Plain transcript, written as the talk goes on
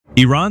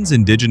Iran's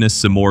indigenous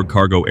Simorgh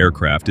cargo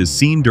aircraft is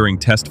seen during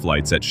test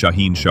flights at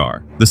Shahin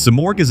Shahr. The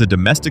Simorgh is a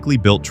domestically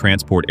built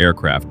transport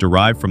aircraft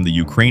derived from the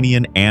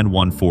Ukrainian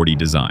An-140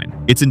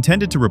 design. It's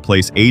intended to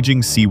replace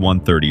aging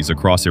C-130s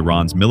across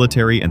Iran's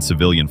military and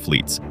civilian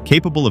fleets,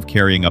 capable of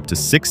carrying up to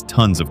 6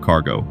 tons of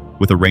cargo,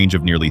 with a range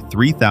of nearly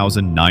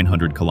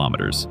 3,900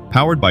 kilometers.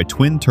 Powered by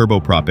twin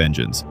turboprop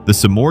engines, the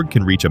Simorgh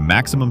can reach a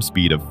maximum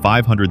speed of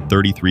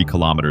 533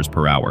 kilometers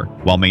per hour,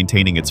 while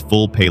maintaining its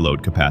full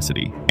payload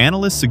capacity.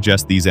 Analysts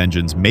suggest these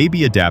engines may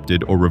be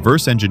adapted or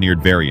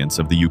reverse-engineered variants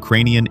of the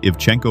Ukrainian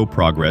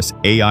Ivchenko-Progress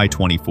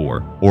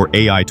AI-24 or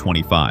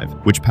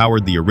AI-25, which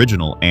powered the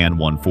original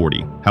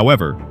An-140.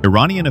 However,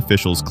 Iranian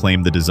officials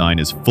claim the design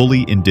is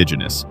fully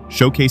indigenous,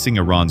 showcasing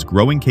Iran's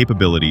growing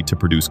capability to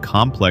produce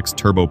complex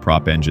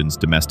turboprop engines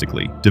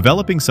domestically.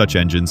 Developing such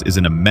engines is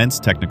an immense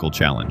technical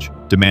challenge,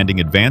 demanding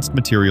advanced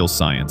materials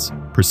science,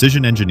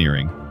 precision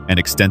engineering, and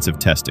extensive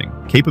testing,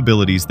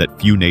 capabilities that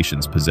few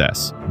nations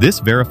possess. This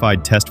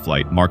verified test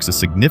flight marks a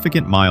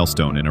significant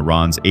milestone in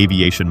Iran's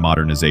aviation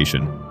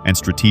modernization and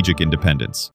strategic independence.